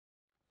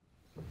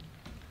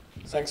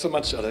Thanks so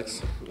much,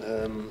 Alex.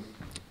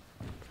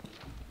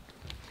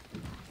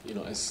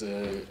 As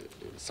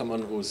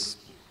someone who's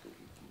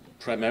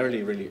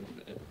primarily really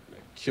a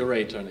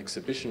curator and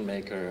exhibition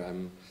maker,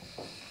 I'm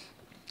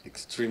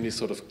extremely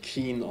sort of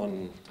keen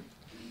on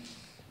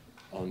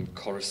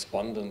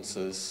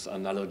correspondences,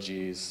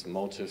 analogies,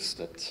 motifs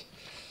that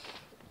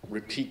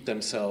repeat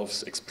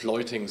themselves,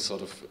 exploiting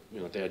sort of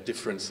their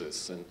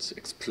differences and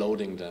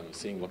exploding them,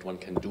 seeing what one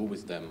can do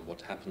with them,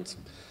 what happens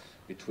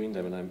between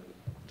them, and I'm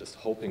just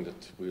hoping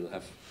that we'll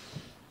have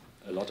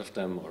a lot of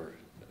them, or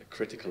a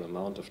critical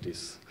amount of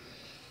these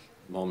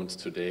moments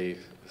today,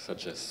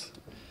 such as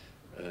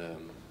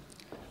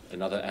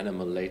another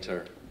animal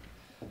later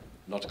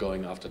not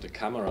going after the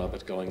camera,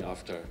 but going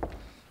after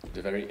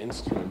the very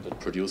instrument that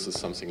produces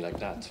something like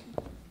that.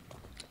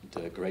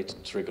 The Great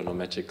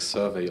Trigonometric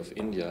Survey of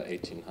India,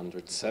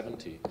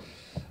 1870.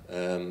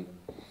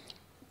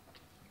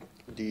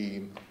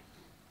 The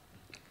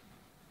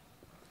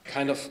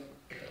kind of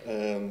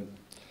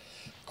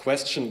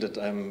question that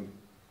I'm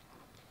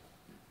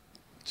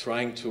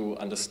trying to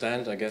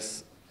understand, I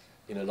guess,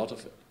 in a lot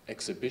of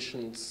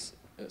exhibitions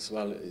as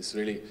well, is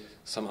really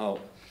somehow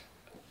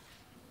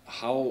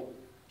how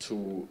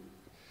to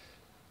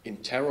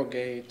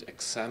interrogate,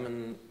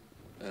 examine,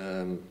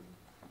 and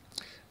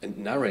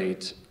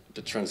narrate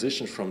the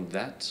transition from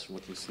that,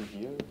 what we see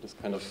here, this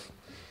kind of,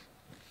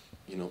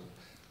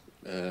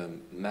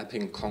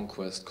 mapping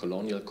conquest,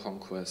 colonial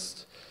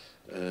conquest,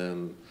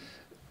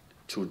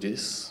 to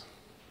this,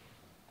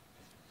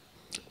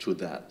 to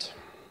that.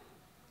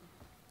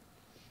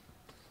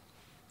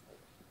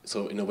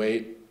 So in a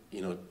way,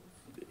 in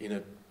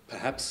a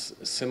perhaps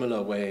a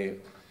similar way,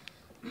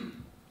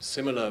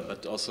 similar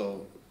but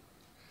also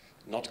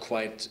not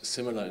quite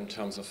similar in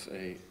terms of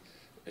a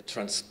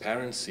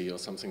transparency or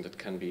something that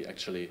can be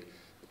actually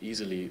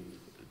easily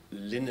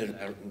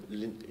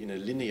in a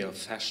linear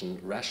fashion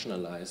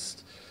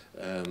rationalized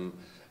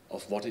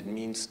of what it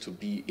means to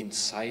be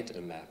inside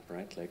a map,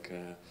 right? Like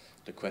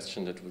the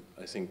question that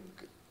I think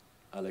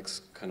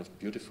Alex kind of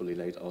beautifully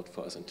laid out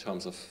for us in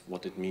terms of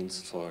what it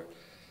means for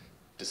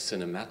the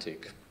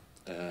cinematic.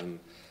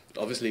 But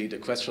obviously the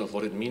question of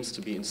what it means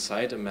to be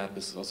inside a map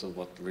is also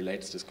what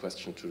relates this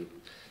question to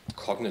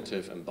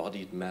cognitive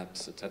embodied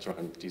maps, etc.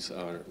 And these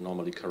are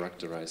normally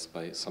characterized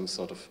by some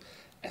sort of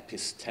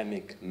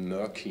epistemic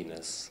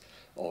murkiness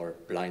or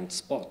blind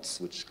spots,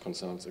 which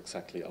concerns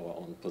exactly our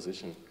own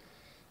position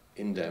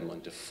in them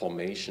and the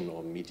formation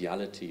or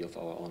mediality of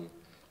our own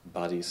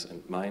bodies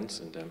and minds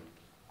in them.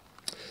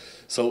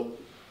 So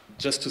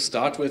just to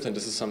start with, and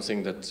this is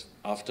something that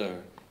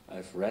after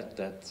I've read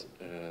that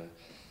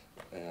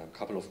a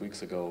couple of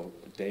weeks ago,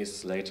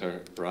 days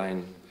later,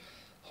 Brian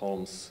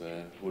Holmes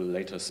will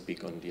later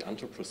speak on the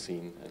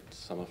Anthropocene and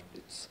some of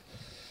its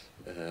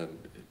the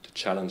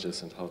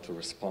challenges and how to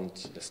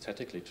respond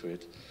aesthetically to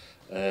it.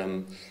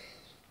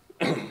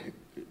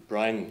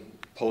 Brian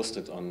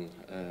posted on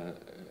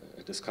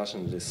a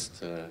discussion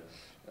list a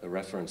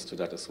reference to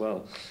that as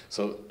well.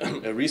 So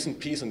a recent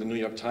piece in the New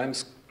York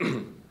Times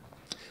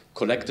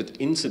collected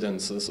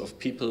incidences of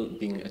people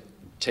being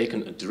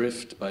taken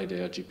adrift by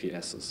their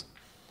GPSs.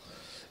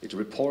 It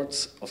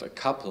reports of a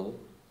couple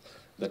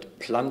that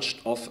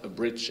plunged off a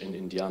bridge in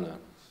Indiana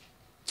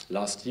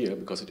last year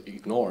because it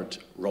ignored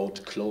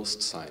road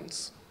closed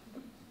signs.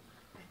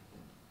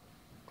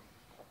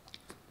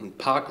 And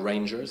park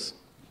rangers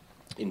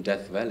in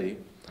Death Valley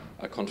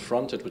are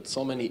confronted with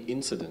so many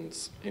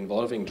incidents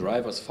involving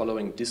drivers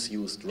following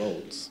disused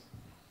roads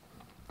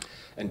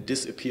and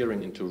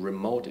disappearing into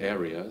remote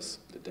areas,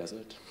 the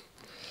desert,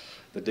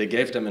 that they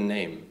gave them a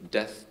name,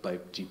 Death by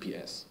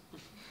GPS.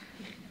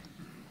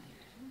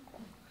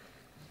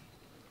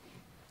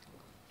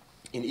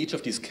 In each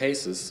of these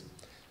cases,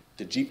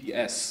 the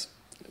GPS,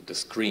 the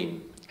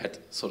screen, had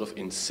sort of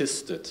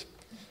insisted,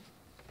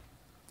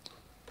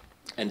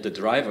 and the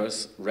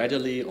drivers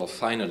readily or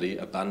finally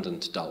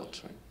abandoned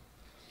doubt. Right?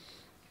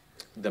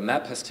 The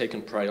map has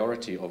taken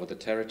priority over the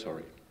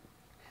territory.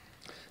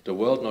 The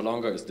world no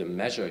longer is the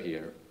measure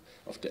here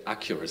of the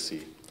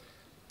accuracy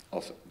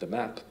of the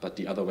map, but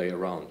the other way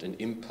around. An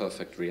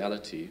imperfect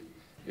reality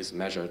is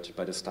measured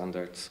by the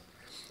standards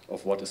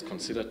of what is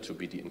considered to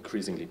be the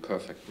increasingly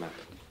perfect map.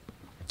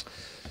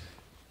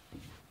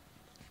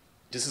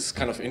 This is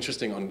kind of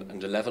interesting on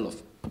the level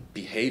of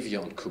behavior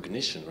and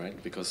cognition,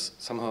 right? Because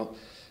somehow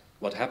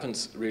what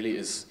happens really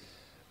is,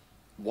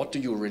 what do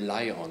you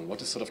rely on?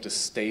 What is sort of the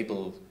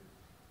stable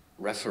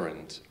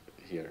referent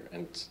here?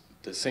 And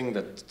the thing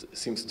that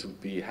seems to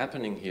be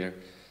happening here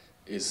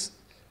is,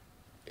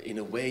 in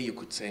a way, you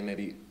could say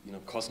maybe,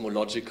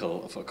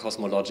 cosmological, of a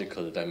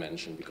cosmological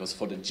dimension, because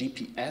for the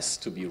GPS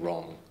to be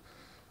wrong,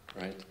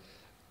 right,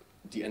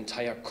 the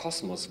entire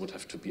cosmos would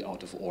have to be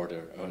out of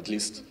order, or at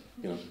least,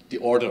 the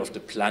order of the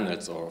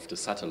planets or of the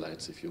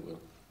satellites, if you will.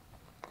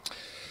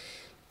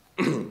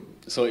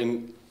 So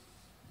in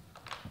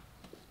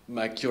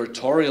my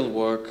curatorial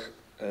work,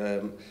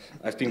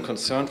 I've been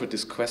concerned with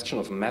this question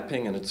of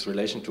mapping and its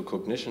relation to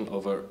cognition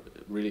over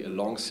really a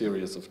long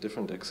series of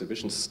different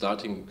exhibitions,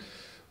 starting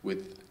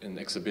with an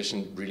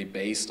exhibition really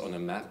based on a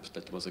map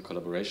that was a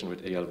collaboration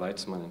with Eyal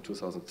Weizmann in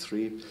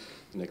 2003,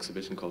 an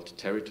exhibition called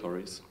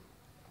Territories,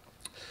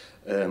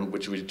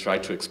 which we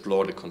tried to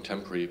explore the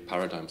contemporary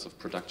paradigms of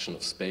production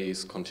of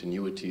space,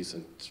 continuities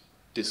and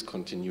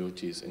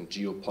discontinuities in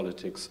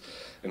geopolitics,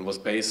 and was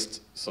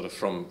based sort of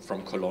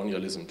from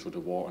colonialism to the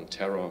war on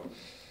terror,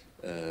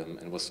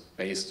 and was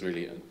based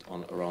really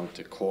around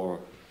the core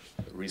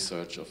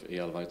research of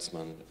Eyal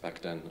Weizmann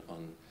back then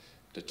on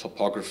the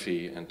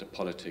topography and the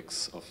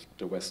politics of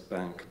the West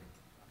Bank.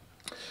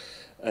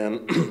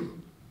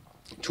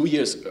 2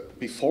 years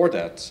before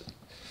that,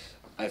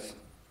 I've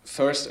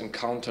first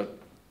encountered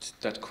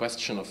that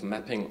question of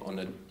mapping on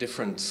a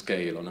different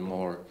scale, on a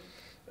more,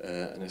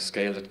 on a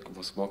scale that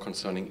was more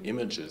concerning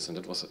images, and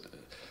that was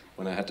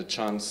when I had the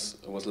chance,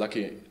 I was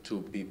lucky to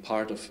be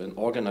part of an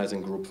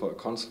organizing group for a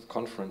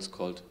conference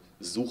called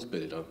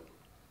Suchbilder,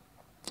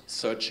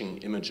 Searching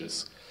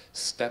Images,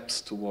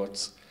 Steps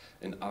Towards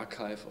an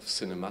Archive of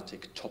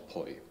Cinematic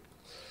Topoi.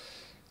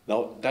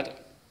 Now,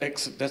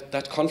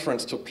 that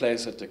conference took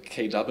place at the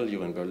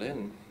KW in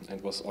Berlin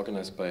and was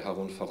organized by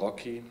Harun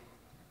Farocki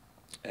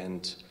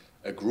and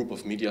a group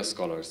of media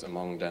scholars,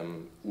 among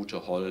them Ute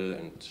Holl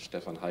and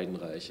Stefan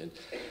Heidenreich, and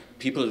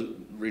people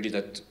really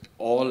that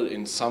all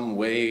in some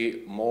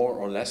way, more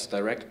or less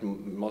direct,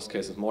 in most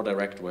cases more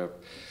direct, were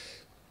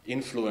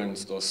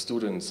influenced or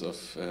students of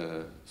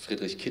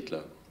Friedrich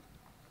Kittler.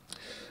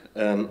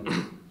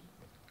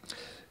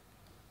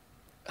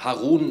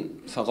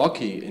 Harun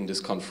Farocki in this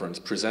conference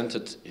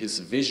presented his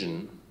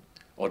vision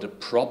or the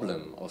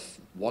problem of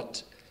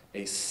what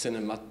a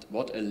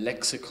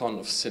lexicon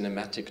of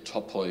cinematic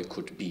topoi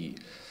could be,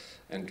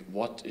 and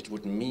what it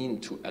would mean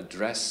to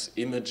address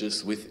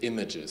images with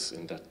images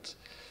in that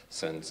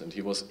sense. And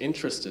he was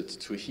interested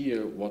to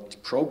hear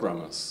what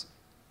programmers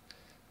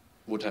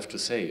would have to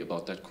say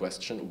about that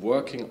question,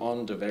 working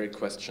on the very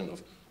question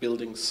of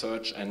building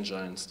search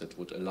engines that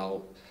would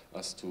allow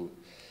us to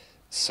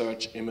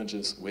search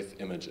images with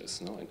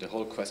images, no? And the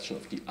whole question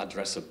of the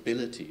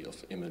addressability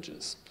of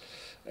images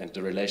and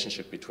the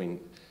relationship between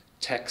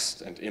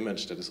text and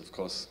image, that is of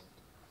course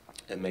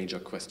a major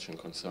question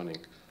concerning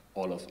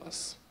all of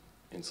us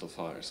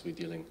insofar as we're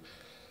dealing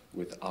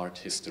with art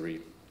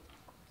history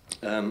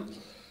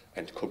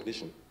and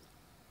cognition.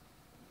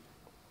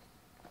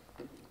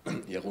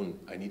 Jeroen,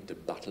 I need the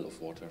bottle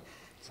of water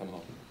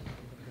somehow.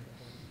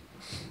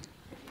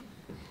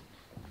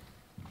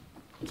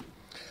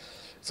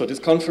 So this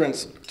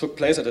conference took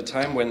place at a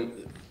time when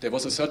there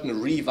was a certain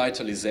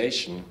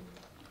revitalization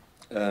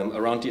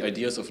around the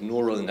ideas of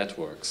neural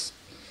networks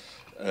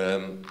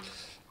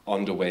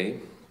on the way.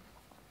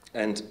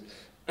 And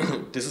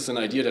this is an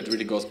idea that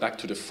really goes back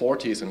to the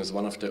 40s and is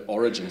one of the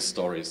origin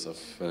stories of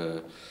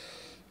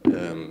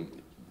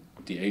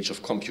the age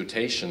of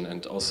computation,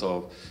 and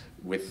also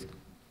with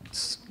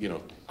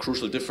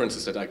crucial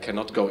differences that I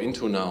cannot go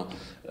into now,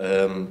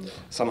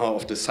 somehow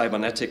of the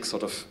cybernetic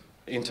sort of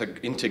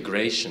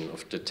integration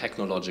of the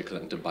technological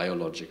and the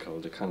biological,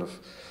 the kind of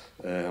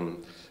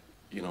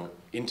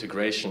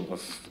integration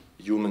of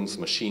humans,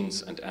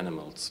 machines, and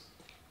animals.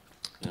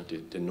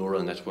 The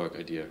neural network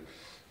idea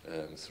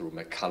through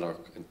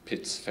McCulloch and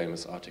Pitt's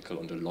famous article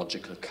on the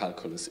logical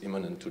calculus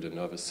immanent to the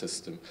nervous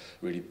system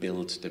really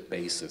built the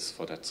basis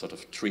for that sort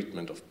of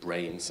treatment of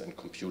brains and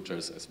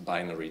computers as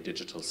binary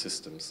digital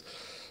systems,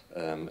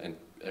 and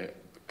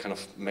kind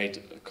of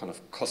made a kind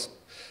of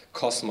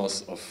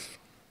cosmos of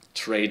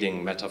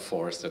trading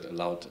metaphors that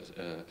allowed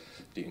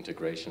the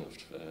integration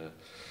of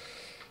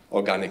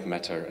organic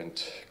matter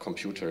and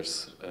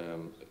computers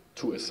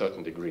to a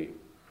certain degree.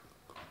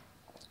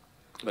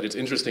 But it's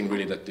interesting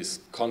really that these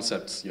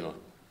concepts,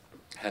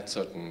 had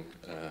certain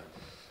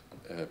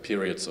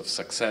periods of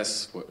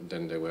success,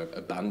 then they were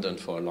abandoned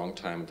for a long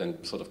time,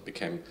 then sort of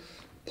became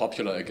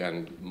popular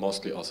again,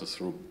 mostly also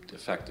through the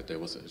fact that there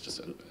was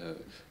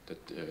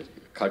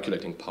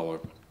calculating power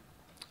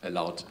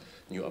allowed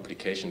new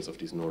applications of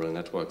these neural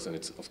networks. And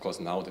it's of course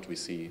now that we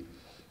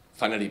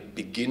finally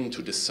begin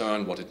to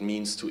discern what it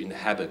means to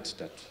inhabit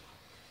that,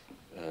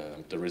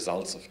 the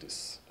results of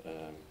this.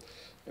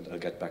 And I'll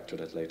get back to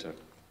that later.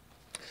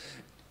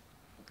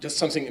 Just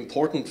something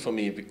important for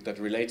me that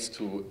relates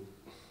to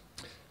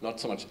not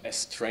so much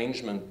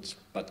estrangement,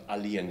 but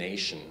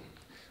alienation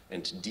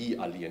and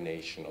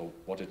de-alienation, or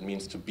what it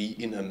means to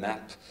be in a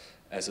map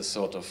as a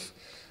sort of,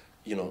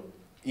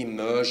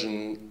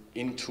 immersion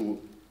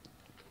into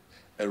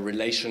a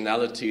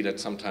relationality that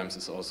sometimes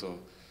is also,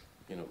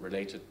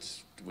 related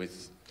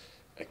with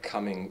a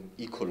coming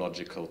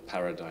ecological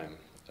paradigm.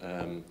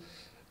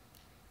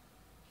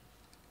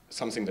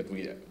 Something that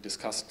we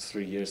discussed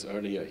 3 years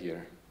earlier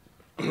here.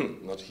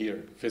 Not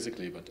here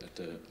physically, but at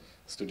the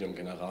Studium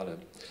Generale,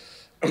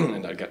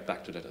 and I'll get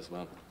back to that as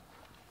well.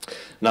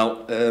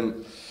 Now,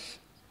 the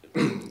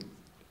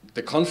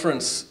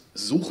conference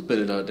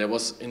Suchbilder, there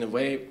was in a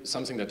way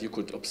something that you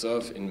could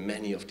observe in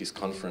many of these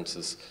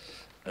conferences,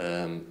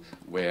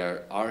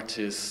 where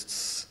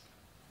artists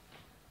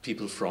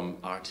people from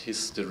art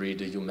history,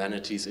 the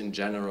humanities in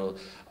general,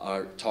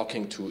 are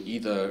talking to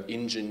either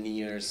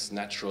engineers,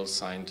 natural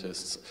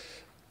scientists,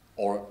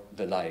 or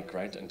the like,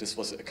 right? And this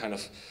was a kind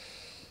of,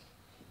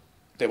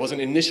 there was an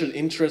initial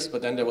interest,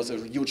 but then there was a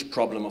huge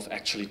problem of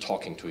actually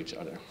talking to each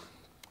other.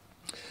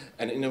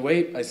 And in a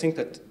way, I think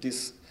that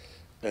this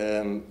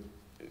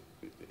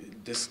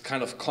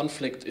kind of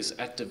conflict is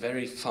at the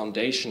very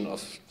foundation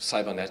of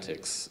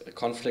cybernetics, a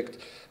conflict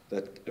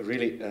that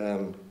really,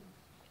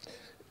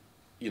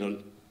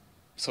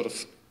 sort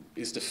of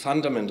is the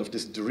fundament of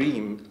this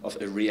dream of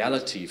a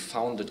reality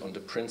founded on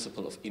the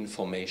principle of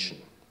information.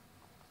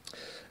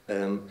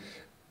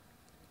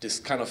 This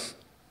kind of,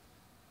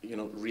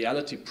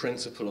 reality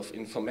principle of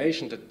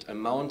information that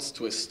amounts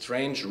to a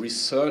strange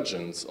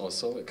resurgence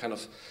also, a kind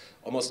of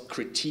almost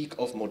critique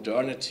of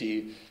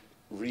modernity,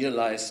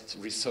 realized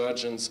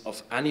resurgence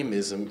of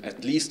animism,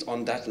 at least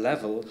on that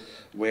level,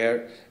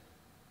 where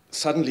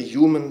suddenly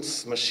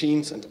humans,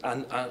 machines, and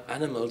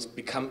animals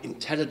become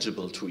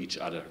intelligible to each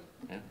other.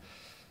 Yeah?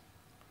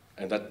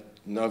 And that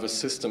nervous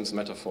systems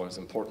metaphor is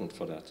important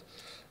for that.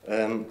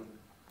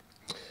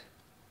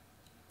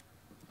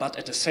 But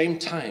at the same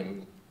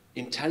time,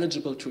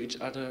 intelligible to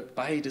each other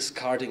by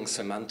discarding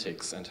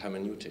semantics and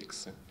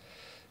hermeneutics.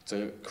 It's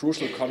a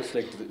crucial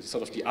conflict,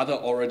 sort of the other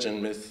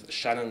origin myth,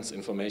 Shannon's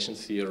information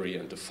theory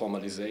and the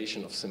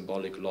formalization of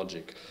symbolic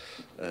logic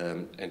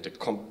and the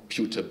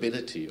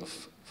computability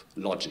of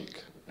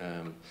logic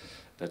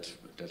that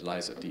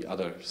lies at the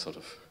other sort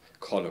of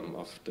column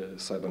of the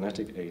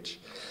cybernetic age.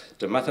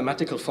 The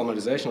mathematical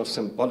formalization of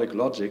symbolic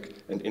logic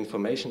and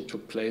information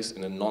took place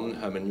in a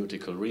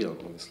non-hermeneutical realm,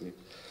 obviously,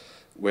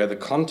 where the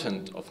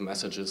content of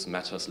messages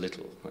matters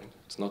little. Right?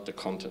 It's not the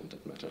content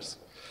that matters.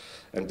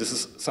 And this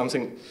is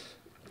something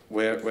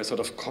where sort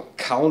of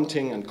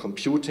counting and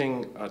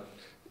computing are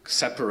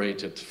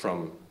separated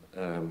from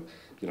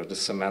the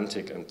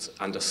semantic and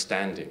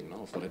understanding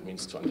of what it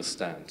means to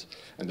understand.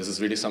 And this is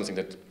really something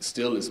that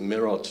still is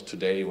mirrored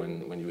today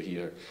when you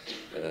hear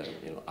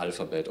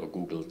Alphabet or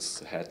Google's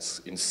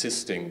heads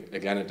insisting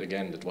again and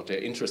again that what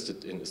they're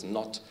interested in is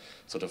not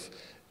sort of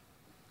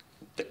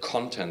the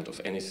content of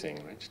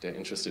anything, right? They're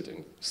interested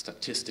in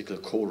statistical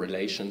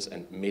correlations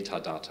and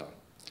metadata.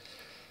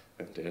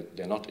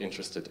 They're not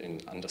interested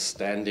in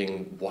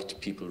understanding what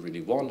people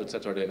really want,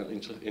 etc. They're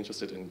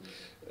interested in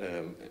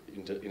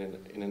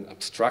an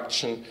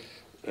abstraction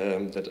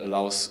that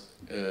allows,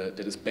 that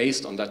is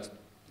based on that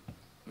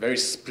very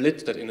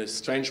split that in a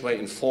strange way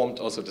informed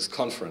also this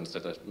conference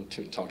that I'm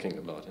talking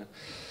about.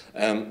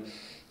 Yeah?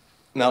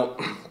 Now,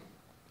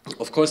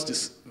 of course,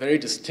 this very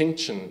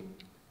distinction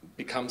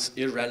becomes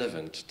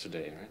irrelevant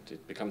today, right?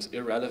 It becomes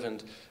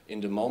irrelevant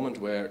in the moment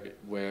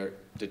where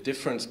the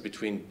difference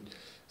between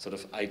sort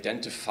of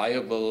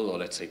identifiable or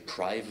let's say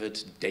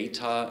private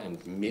data and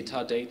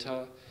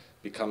metadata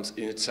becomes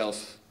in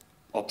itself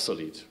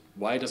obsolete.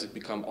 Why does it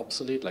become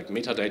obsolete? Like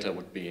metadata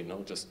would be,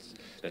 just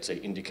let's say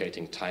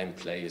indicating time,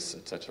 place,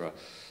 etc.,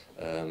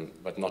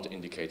 but not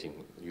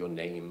indicating your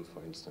name,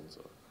 for instance,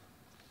 or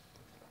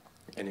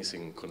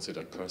anything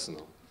considered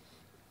personal.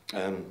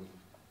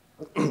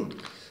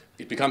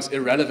 It becomes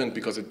irrelevant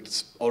because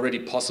it's already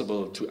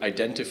possible to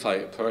identify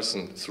a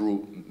person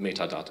through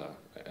metadata.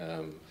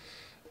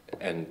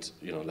 And,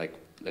 like,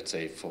 let's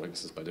say, for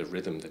instance, by the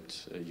rhythm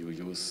that you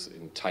use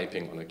in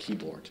typing on a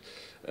keyboard.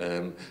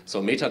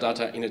 So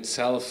metadata in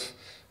itself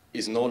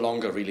is no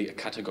longer really a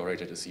category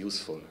that is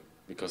useful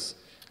because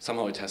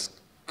somehow it has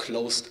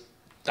closed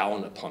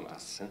down upon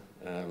us.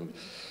 Yeah?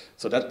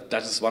 So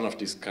that is one of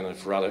these kind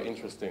of rather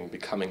interesting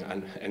becoming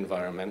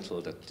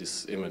environmental, that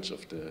this image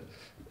of the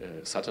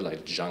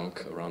satellite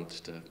junk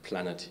around the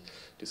planet,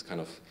 this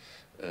kind of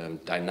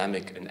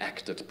dynamic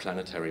enacted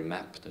planetary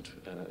map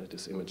that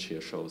this image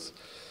here shows.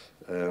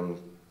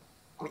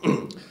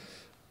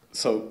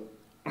 So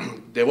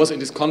there was in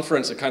this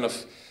conference a kind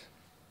of,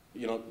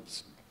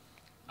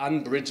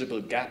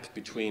 unbridgeable gap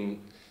between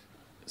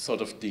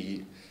sort of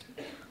the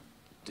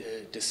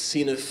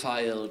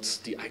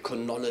cinephiles, the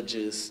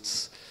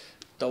iconologists,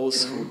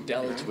 those who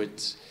dealt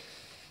with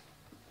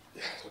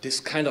this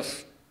kind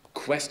of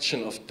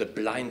question of the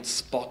blind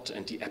spot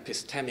and the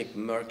epistemic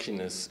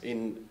murkiness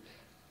in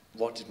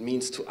what it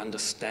means to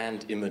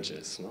understand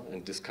images,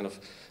 and this kind of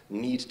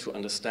need to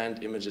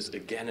understand images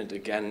again and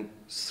again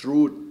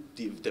through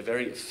the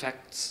very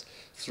effects,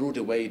 through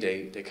the way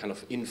they kind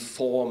of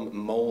inform,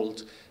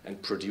 mold,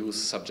 and produce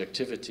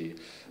subjectivity.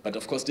 But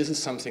of course, this is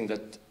something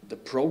that the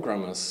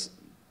programmers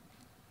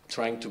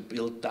trying to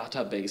build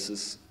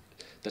databases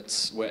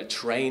that's where a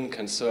train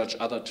can search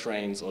other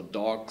trains or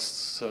dogs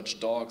search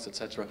dogs,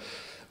 etc.,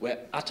 were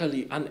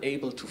utterly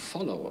unable to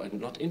follow and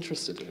not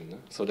interested in.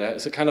 So there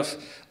is a kind of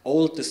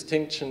old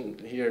distinction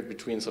here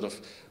between sort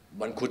of,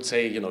 one could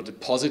say, the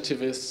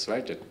positivists,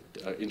 right, that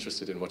are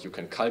interested in what you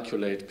can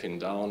calculate, pin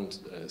down,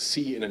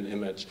 see in an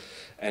image,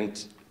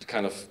 and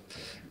kind of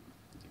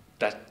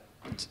that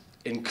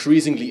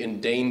increasingly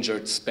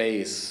endangered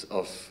space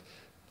of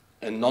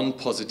a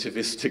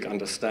non-positivistic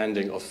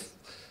understanding of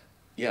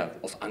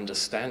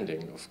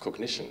understanding, of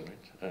cognition,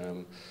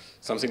 right?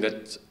 Something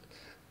that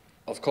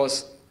of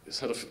course,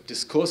 sort of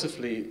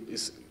discursively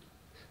is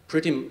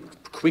pretty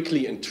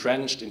quickly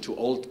entrenched into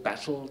old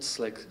battles,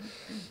 like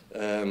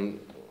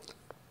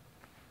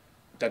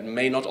that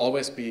may not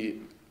always be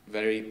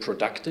very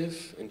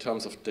productive in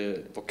terms of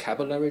the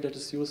vocabulary that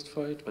is used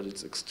for it, but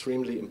it's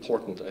extremely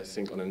important, I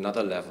think, on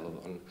another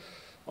level,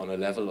 on a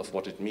level of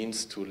what it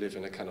means to live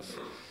in a kind of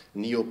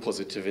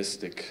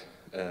neo-positivistic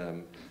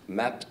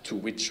map to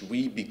which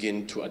we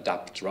begin to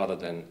adapt rather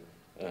than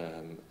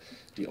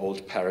the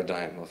old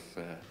paradigm of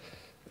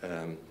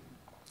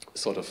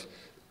sort of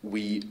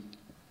we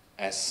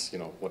as, you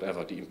know,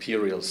 whatever, the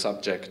imperial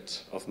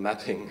subject of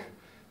mapping,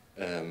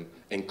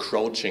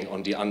 encroaching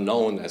on the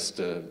unknown as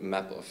the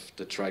map of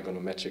the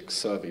trigonometric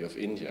survey of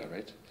India,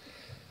 right?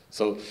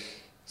 So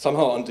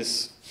somehow on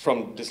this,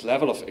 from this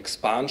level of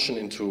expansion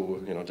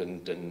into, you know,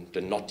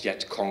 the not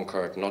yet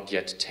conquered, not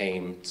yet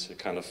tamed,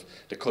 kind of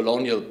the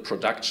colonial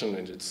production,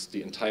 and it's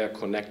the entire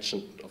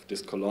connection of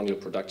this colonial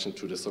production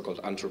to the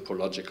so-called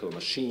anthropological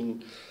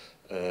machine,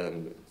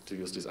 to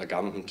use this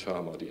Agamben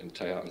term, or the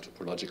entire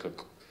anthropological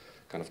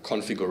kind of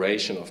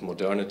configuration of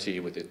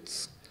modernity with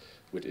its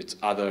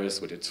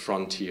others, with its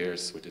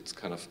frontiers, with its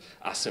kind of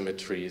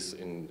asymmetries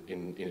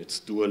in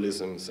its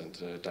dualisms and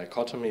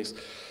dichotomies.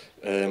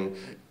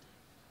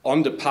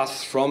 On the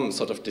path from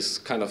sort of this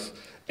kind of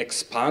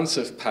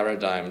expansive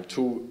paradigm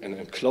to an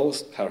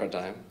enclosed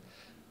paradigm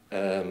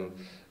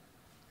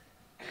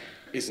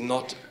is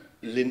not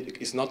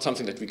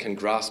something that we can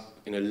grasp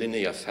in a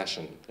linear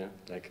fashion. Yeah?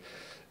 Like,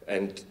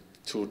 and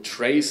to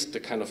trace the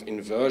kind of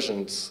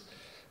inversions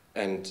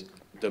and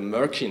the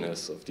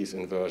murkiness of these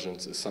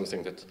inversions is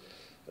something that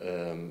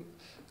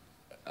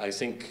I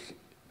think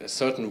a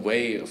certain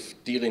way of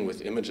dealing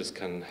with images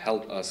can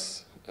help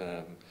us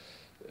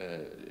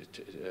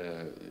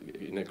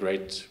in a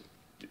great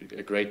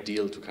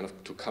deal to kind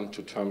of to come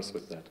to terms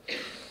with that.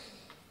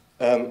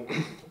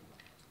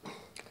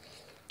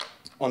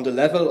 On the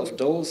level of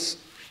those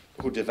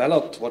who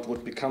developed what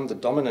would become the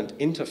dominant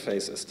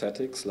interface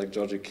aesthetics, like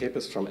Georgie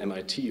Kepes from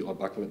MIT or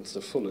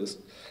Buckminster Fullest,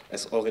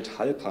 as Orit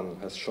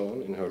Halpan has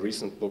shown in her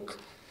recent book,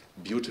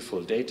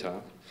 Beautiful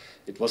Data,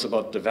 it was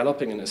about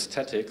developing an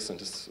aesthetics, and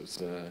this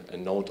is a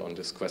note on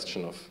this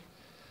question of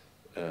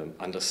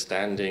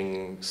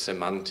understanding,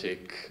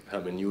 semantic,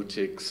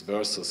 hermeneutics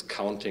versus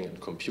counting and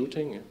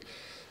computing.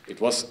 It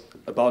was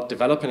about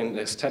developing an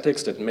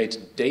aesthetics that made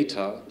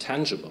data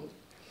tangible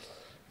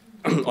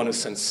on a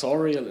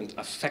sensorial and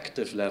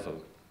affective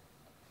level,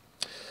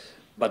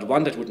 but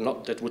one that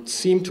would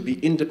seem to be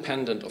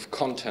independent of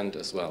content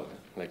as well,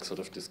 like sort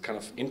of this kind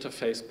of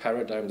interface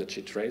paradigm that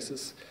she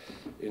traces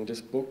in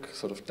this book,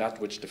 sort of that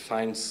which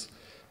defines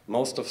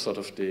most of sort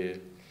of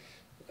the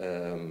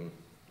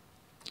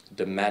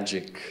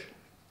magic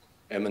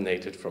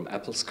emanated from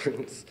Apple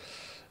screens.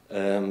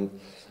 There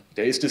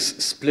is this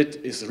split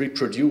is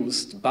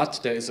reproduced,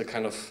 but there is a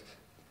kind of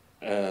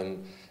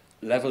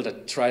level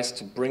that tries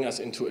to bring us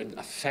into an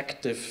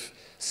affective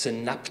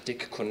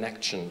synaptic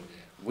connection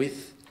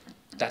with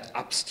that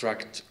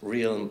abstract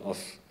realm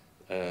of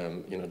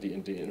you know, the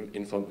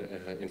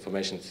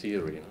information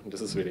theory. You know?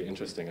 This is really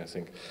interesting, I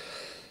think.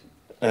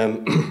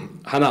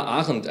 Hannah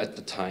Arendt at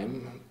the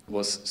time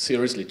was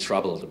seriously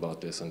troubled about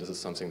this, and this is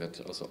something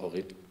that also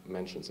Orit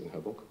mentions in her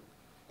book.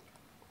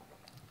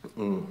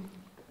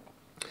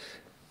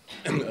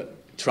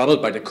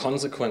 Troubled by the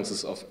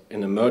consequences of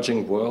an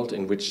emerging world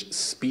in which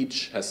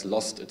speech has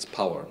lost its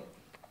power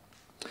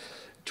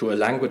to a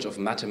language of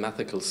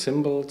mathematical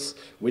symbols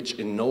which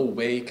in no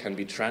way can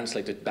be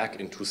translated back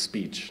into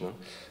speech, no?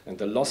 And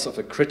the loss of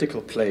a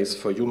critical place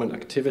for human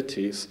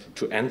activities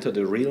to enter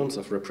the realms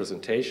of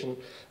representation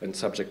and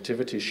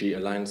subjectivity she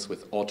aligns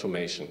with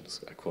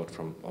automations, I quote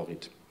from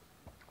Orit.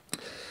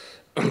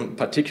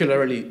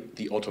 Particularly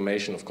the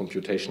automation of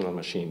computational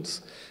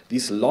machines.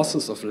 These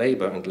losses of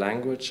labor and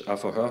language are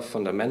for her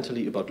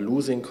fundamentally about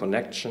losing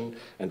connection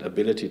and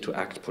ability to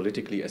act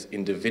politically as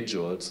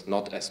individuals,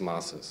 not as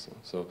masses.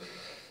 So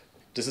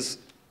this is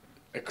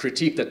a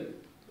critique that,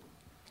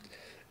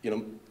 you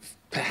know,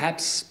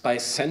 perhaps by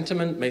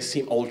sentiment may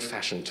seem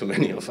old-fashioned to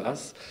many of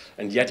us,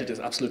 and yet it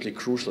is absolutely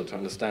crucial to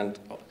understand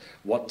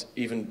what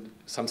even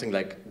something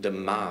like the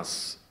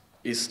mass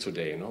is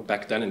today. You know?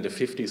 Back then in the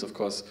 50s, of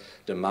course,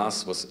 the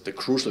mass was the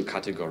crucial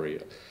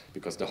category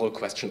because the whole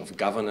question of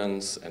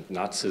governance and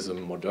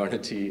Nazism,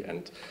 modernity,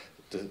 and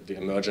the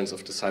emergence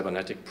of the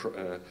cybernetic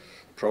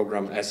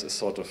program as a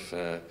sort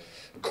of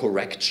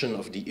correction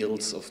of the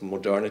ills of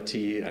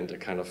modernity and a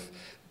kind of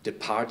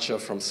departure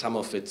from some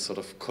of its sort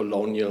of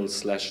colonial /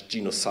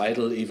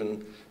 genocidal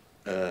even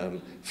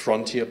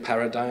frontier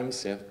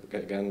paradigms. Yeah,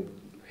 again,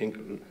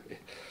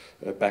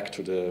 back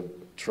to the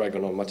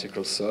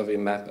trigonometrical survey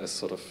map as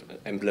sort of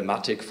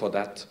emblematic for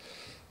that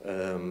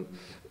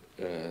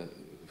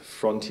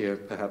frontier,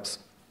 perhaps.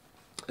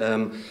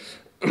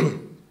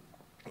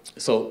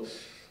 So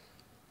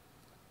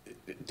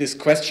this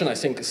question, I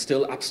think, is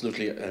still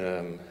absolutely,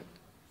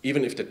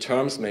 even if the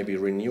terms may be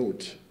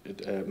renewed,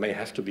 it may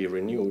have to be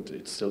renewed,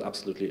 it's still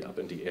absolutely up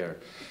in the air.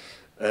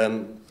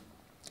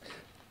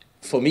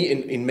 for me,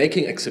 in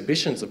making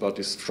exhibitions about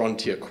these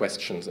frontier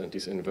questions and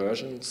these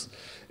inversions,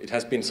 it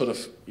has been sort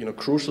of, you know,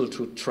 crucial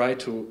to try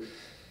to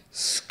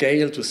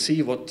scale to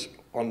see what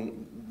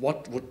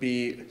would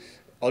be,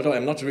 although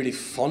I'm not really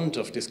fond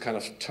of this kind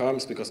of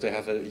terms because they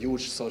have a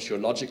huge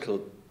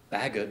sociological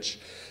baggage,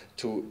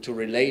 to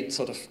relate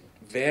sort of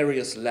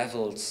various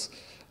levels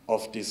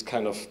of this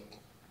kind of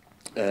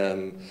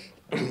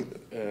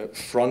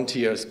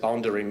frontiers,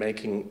 boundary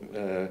making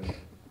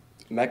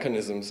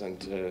mechanisms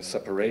and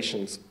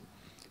separations,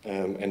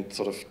 and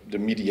sort of the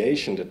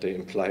mediation that they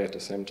imply at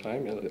the same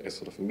time, you know, as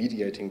sort of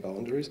mediating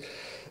boundaries,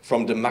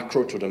 from the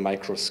macro to the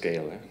micro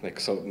scale. Like,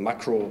 so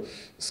macro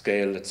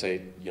scale, let's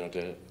say, you know,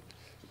 the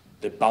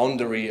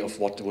boundary of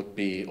what would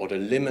be, or the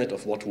limit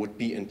of what would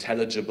be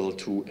intelligible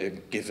to a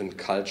given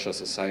culture,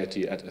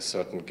 society at a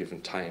certain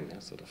given time. Yeah?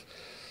 Sort of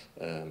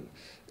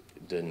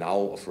the now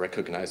of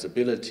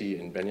recognizability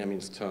in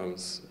Benjamin's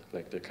terms,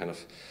 like the kind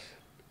of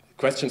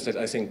questions that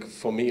I think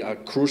for me are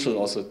crucial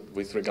also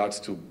with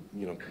regards to,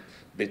 you know,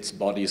 bits,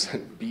 bodies,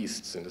 and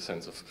beasts, in the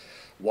sense of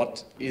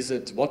what is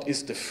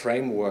the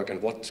framework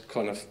and what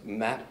kind of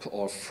map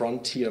or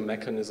frontier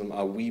mechanism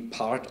are we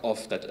part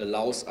of that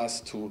allows us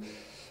to,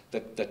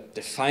 that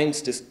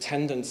defines this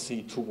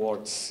tendency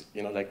towards,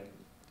 you know, like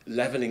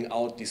leveling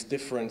out these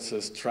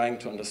differences, trying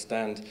to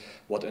understand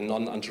what a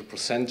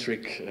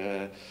non-anthropocentric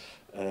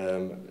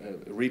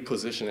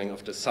repositioning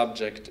of the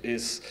subject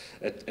is,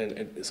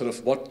 and sort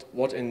of what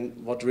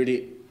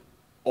really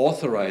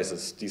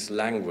authorizes this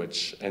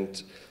language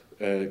and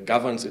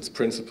governs its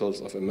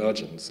principles of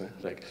emergence.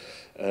 Like,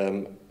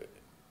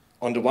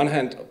 on the one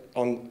hand,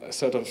 on a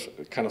sort of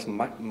kind of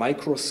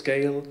micro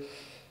scale,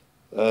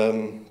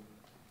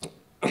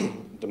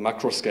 the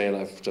macro scale,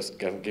 I've just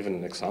given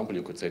an example.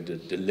 You could say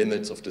the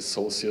limits of the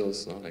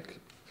socios, no? Like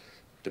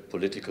the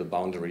political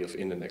boundary of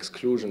in and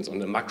exclusions. On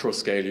the macro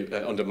scale,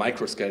 on the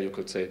micro scale, you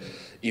could say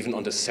even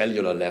on the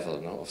cellular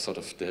level, no? Of sort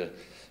of the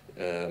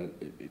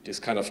this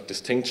kind of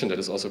distinction that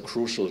is also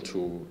crucial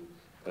to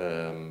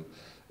the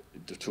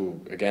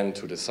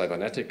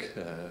cybernetic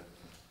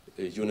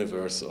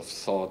universe of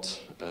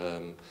thought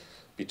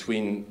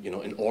between, you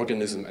know, an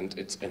organism and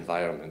its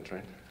environment,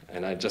 right?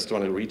 And I just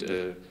want to read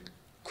a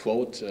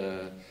quote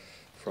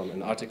from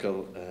an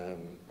article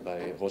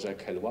by Roger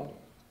Caillois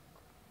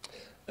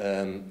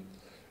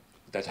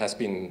that has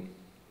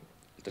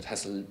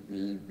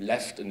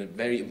left a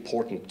very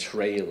important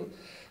trail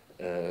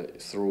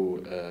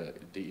through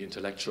the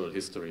intellectual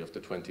history of the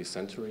 20th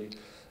century.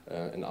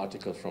 An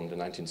article from the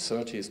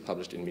 1930s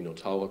published in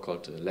Minotaur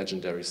called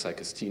Legendary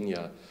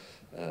Psychasthenia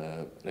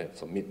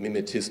for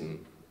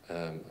Mimetism.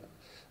 I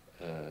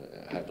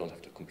don't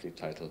have the complete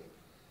title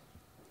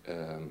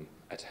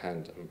at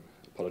hand. I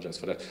apologize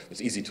for that.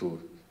 It's easy to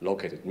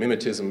locate it.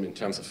 Mimetism in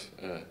terms of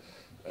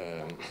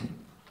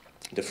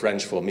the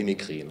French for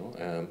mimicry. You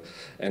know?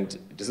 And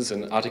this is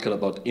an article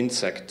about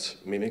insect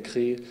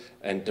mimicry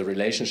and the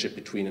relationship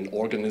between an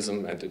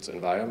organism and its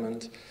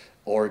environment,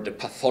 or the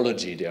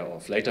pathology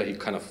thereof. Later he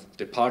kind of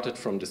departed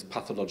from this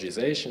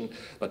pathologization,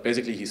 but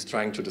basically he's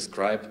trying to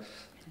describe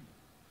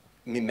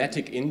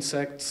mimetic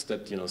insects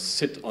that, you know,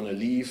 sit on a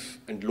leaf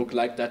and look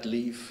like that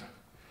leaf.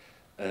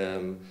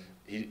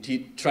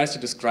 He tries to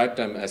describe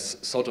them as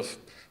sort of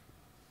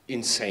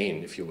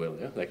insane, if you will,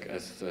 yeah? Like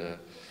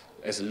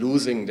as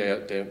losing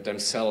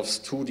themselves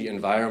to the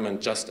environment,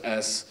 just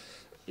as,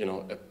 you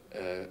know,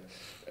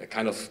 a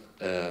kind of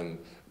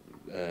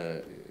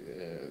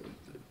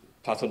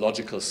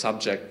pathological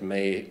subject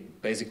may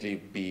basically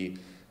be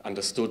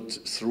understood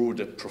through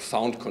the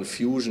profound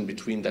confusion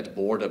between that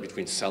border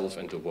between self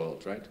and the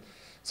world, right?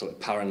 So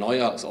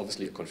paranoia is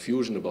obviously a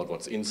confusion about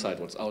what's inside,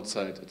 what's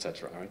outside,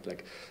 etc. Right?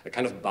 Like a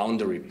kind of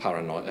boundary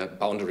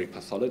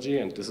pathology,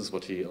 and this is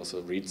what he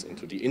also reads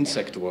into the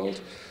insect world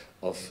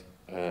of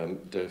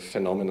the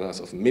phenomena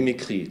of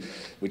mimicry,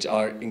 which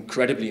are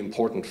incredibly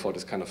important for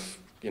this kind of,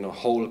 you know,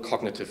 whole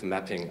cognitive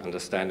mapping,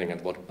 understanding,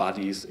 and what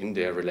bodies in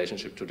their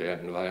relationship to their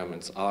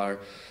environments are,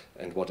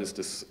 and what is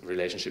this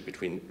relationship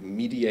between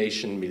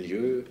mediation,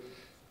 milieu,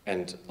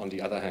 and on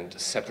the other hand,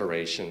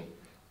 separation,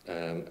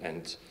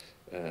 and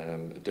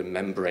the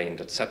membrane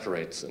that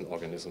separates an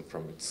organism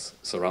from its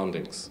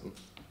surroundings,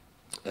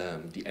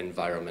 the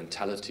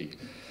environmentality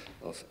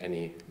of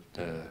any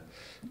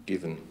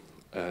given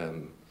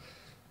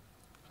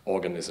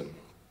organism.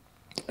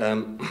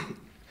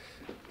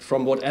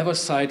 From whatever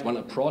side one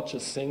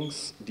approaches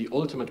things, the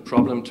ultimate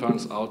problem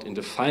turns out in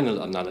the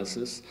final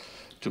analysis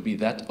to be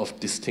that of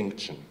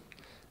distinction.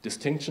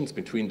 Distinctions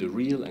between the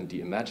real and the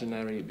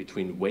imaginary,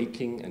 between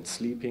waking and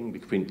sleeping,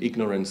 between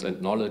ignorance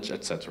and knowledge,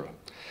 etc.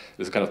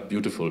 This is kind of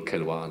beautiful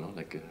Caillois, no?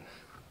 Like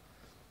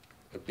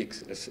a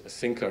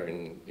thinker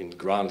in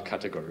grand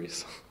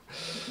categories.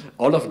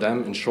 All of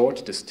them, in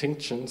short,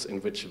 distinctions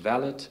in which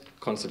valid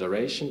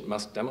consideration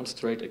must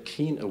demonstrate a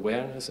keen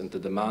awareness and the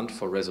demand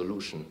for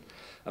resolution.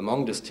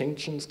 Among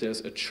distinctions, there is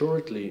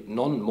assuredly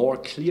none more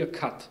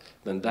clear-cut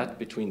than that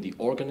between the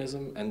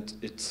organism and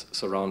its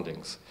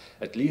surroundings.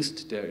 At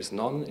least there is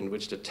none in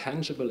which the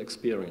tangible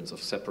experience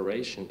of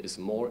separation is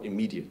more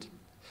immediate.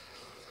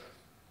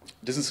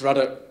 this is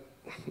rather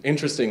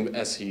interesting,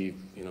 as he,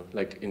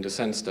 like in the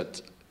sense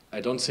that I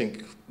don't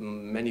think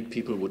many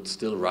people would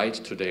still write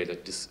today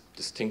that this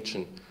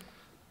distinction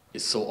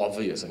is so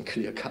obvious and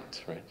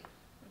clear-cut, right?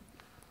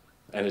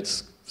 And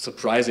it's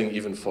surprising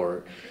even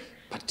for,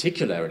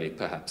 particularly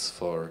perhaps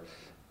for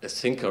a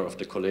thinker of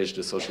the Collège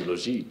de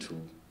Sociologie to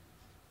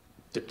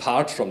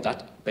depart from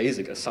that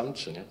basic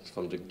assumption, yeah?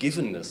 From the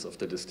givenness of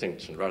the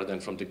distinction, rather than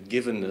from the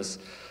givenness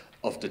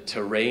of the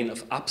terrain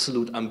of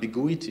absolute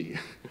ambiguity,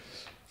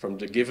 from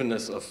the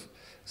givenness of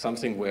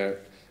something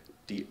where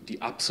the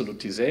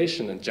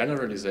absolutization and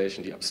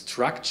generalization, the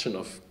abstraction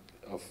of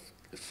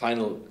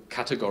final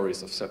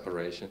categories of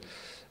separation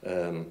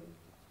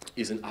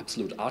is an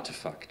absolute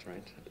artifact,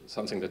 right?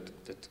 Something that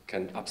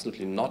can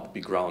absolutely not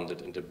be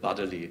grounded in the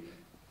bodily,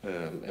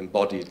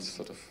 embodied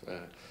sort of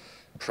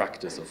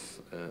practice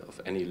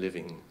of any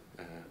living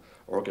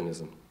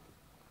organism.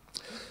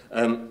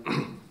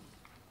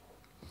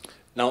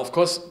 Now, of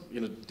course,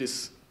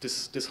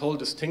 this whole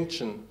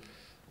distinction,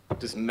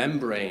 this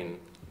membrane,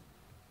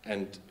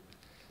 and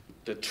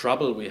the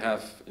trouble we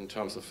have in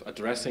terms of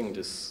addressing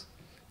this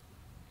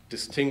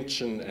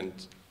distinction and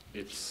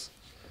its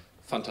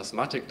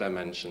phantasmatic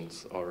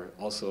dimensions, or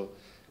also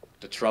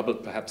the trouble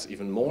perhaps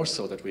even more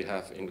so that we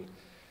have in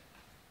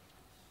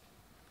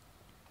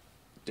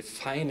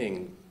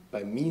defining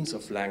by means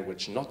of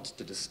language not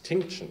the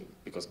distinction,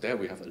 because there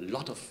we have a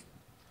lot of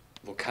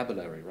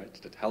vocabulary, right,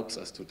 that helps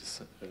us to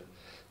this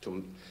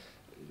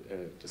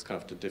kind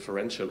of the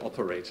differential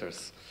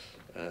operators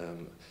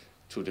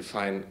to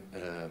define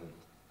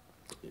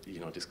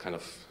this kind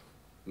of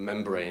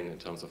membrane in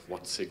terms of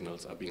what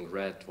signals are being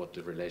read, what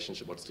the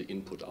relationship, what's the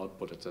input,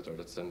 output, etc.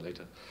 That's then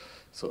later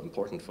so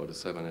important for the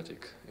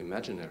cybernetic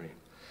imaginary.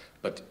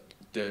 But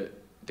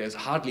there's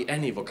hardly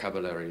any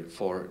vocabulary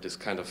for this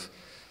kind of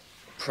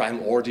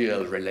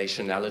primordial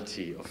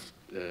relationality of,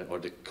 or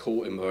the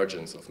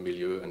co-emergence of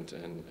milieu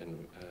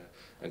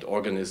and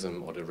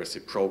organism, or the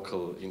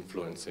reciprocal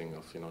influencing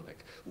of,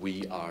 like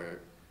we are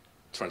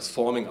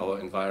transforming our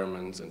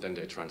environments and then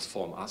they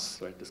transform us,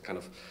 right?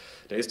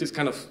 There is this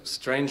kind of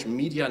strange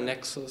media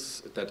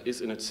nexus that is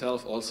in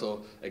itself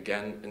also,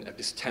 again, an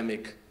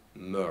epistemic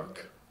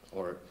murk,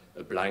 or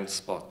a blind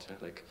spot,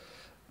 like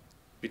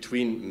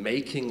between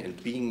making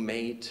and being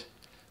made,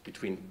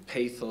 between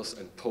pathos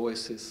and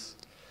poesis,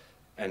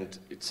 and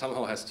it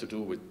somehow has to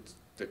do with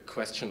the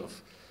question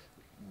of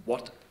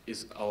what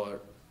is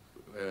our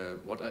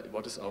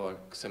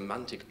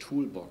semantic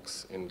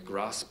toolbox in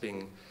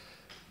grasping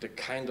the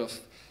kind of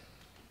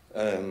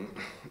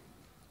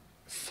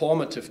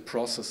formative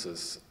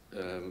processes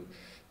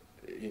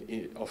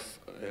of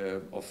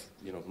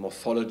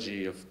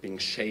morphology, of being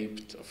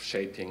shaped, of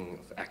shaping,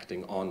 of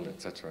acting on,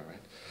 etc.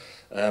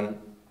 Right?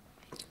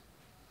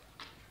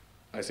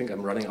 I think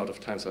I'm running out of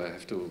time, so I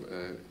have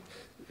to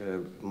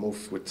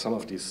move with some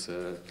of these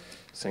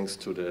things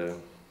to the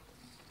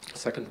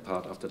second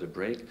part after the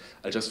break.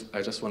 I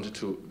just wanted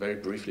to very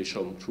briefly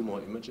show two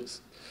more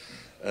images.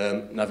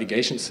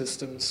 Navigation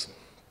systems.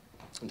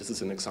 This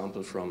is an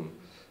example from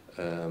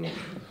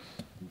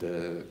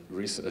the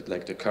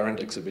current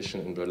exhibition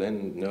in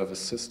Berlin, Nervous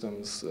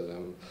Systems,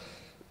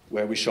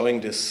 where we're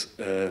showing this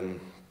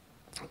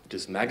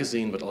this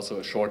magazine, but also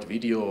a short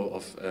video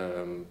of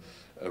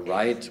a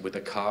ride with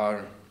a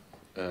car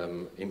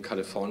in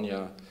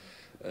California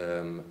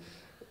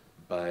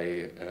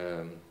by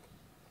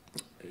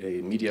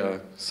a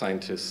media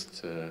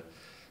scientist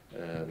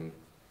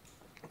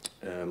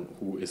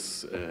who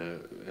is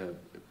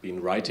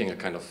been writing a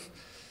kind of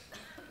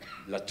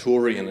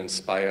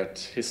Latourian-inspired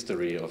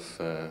history of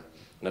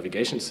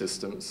navigation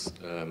systems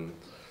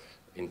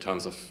in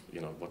terms of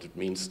what it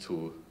means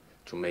to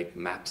make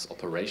maps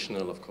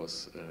operational. Of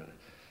course,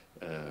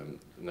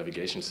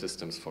 navigation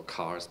systems for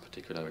cars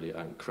particularly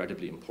are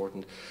incredibly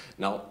important.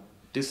 Now,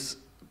 this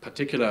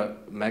particular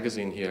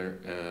magazine here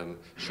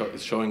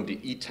is showing the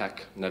ETAC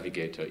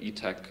navigator.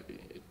 ETAC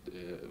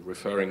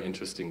referring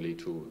interestingly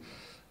to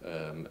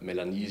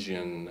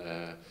Melanesian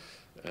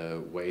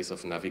ways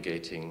of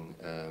navigating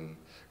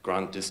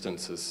grand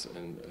distances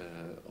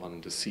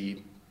on the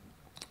sea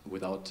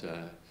without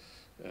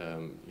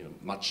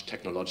much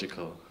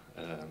technological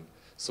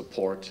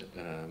support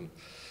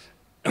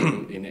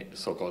in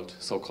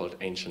so-called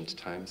ancient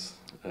times.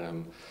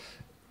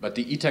 But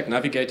the ETAC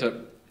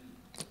navigator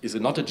is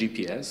not a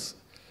GPS,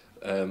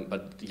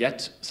 but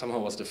yet somehow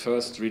was the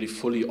first really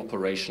fully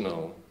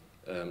operational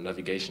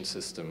navigation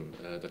system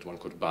that one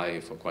could buy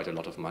for quite a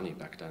lot of money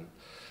back then.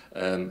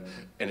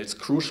 And its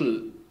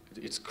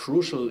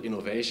crucial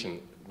innovation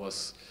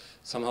was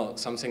somehow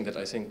something that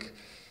I think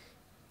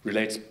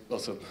relates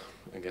also,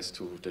 I guess,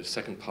 to the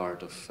second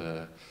part of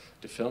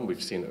the film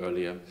we've seen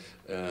earlier,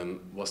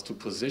 was to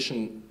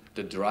position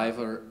the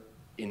driver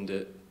in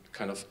the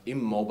kind of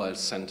immobile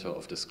center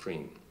of the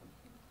screen.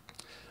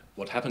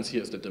 What happens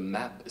here is that the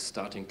map is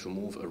starting to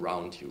move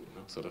around you,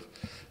 sort of.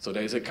 So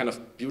there is a kind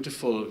of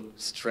beautiful,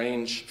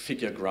 strange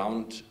figure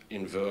ground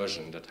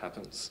inversion that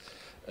happens.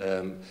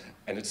 And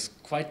it's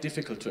quite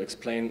difficult to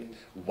explain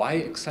why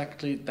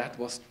exactly that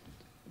was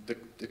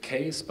the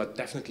case, but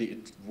definitely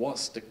it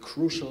was the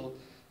crucial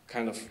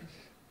kind of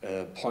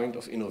point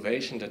of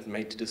innovation that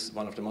made this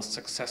one of the most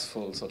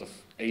successful sort of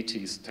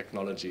 80s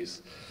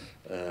technologies,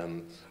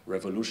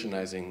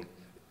 revolutionizing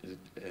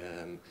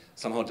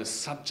somehow the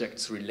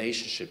subject's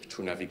relationship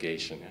to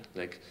navigation, yeah?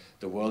 Like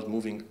the world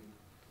moving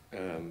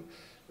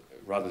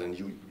rather than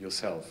you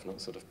yourself, no?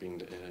 Sort of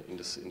being in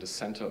the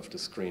center of the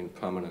screen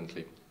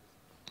permanently.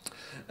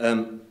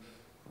 A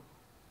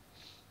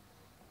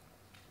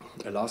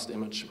last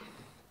image.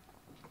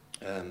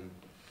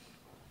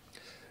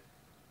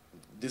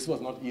 This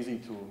was not easy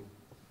to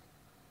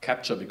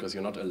capture because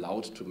you're not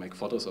allowed to make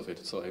photos of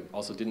it. So I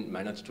also didn't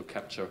manage to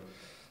capture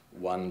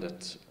one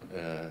that,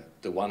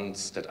 the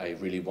ones that I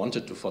really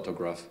wanted to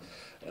photograph,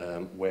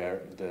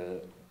 where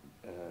the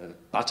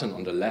button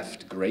on the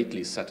left,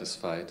 greatly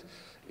satisfied,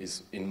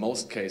 is in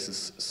most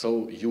cases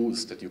so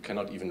used that you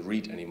cannot even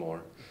read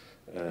anymore,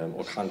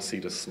 or can't see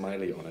the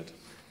smiley on it.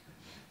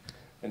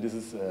 And this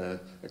is a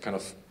kind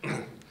of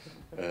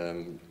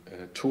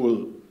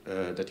tool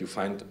that you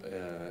find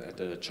at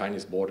the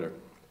Chinese border,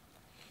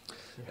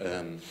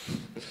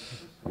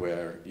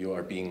 where you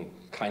are being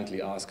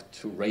kindly asked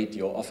to rate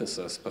your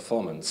officer's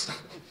performance.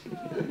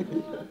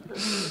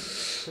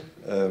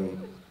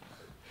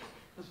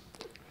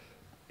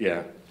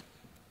 Yeah.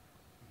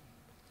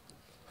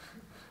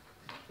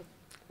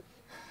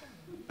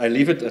 I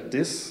leave it at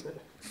this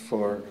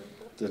for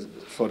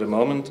the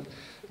moment.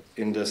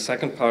 In the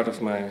second part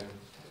of my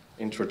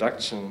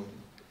introduction,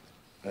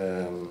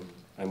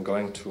 I'm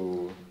going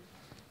to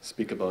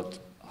speak about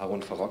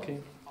Harun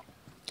Farocki.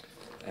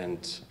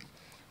 And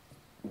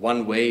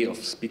one way of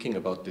speaking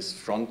about this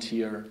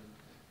frontier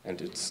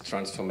and its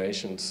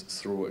transformations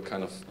through a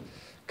kind of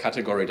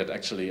category that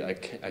actually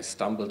I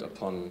stumbled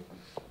upon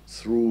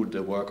through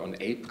the work on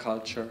ape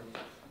culture.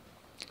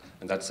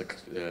 And that's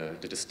the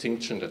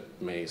distinction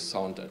that may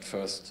sound at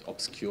first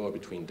obscure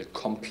between the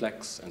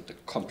complex and the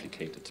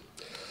complicated.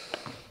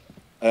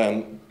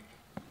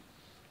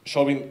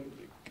 Shall we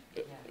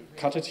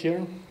cut it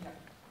here?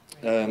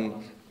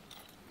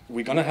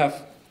 We're going to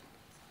have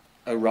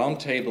a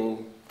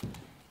roundtable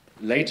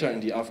later in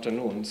the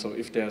afternoon, so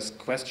if there's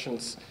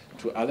questions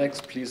to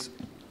Alex, please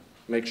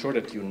make sure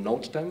that you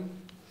note them,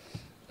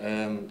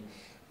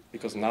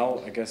 because now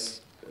I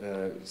guess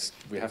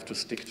we have to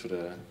stick to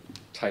the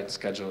tight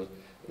schedule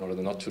in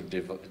order not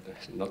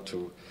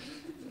to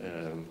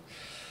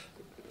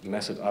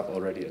mess it up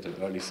already at an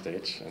early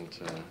stage. And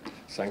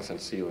thanks,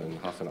 and see you in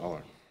half an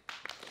hour.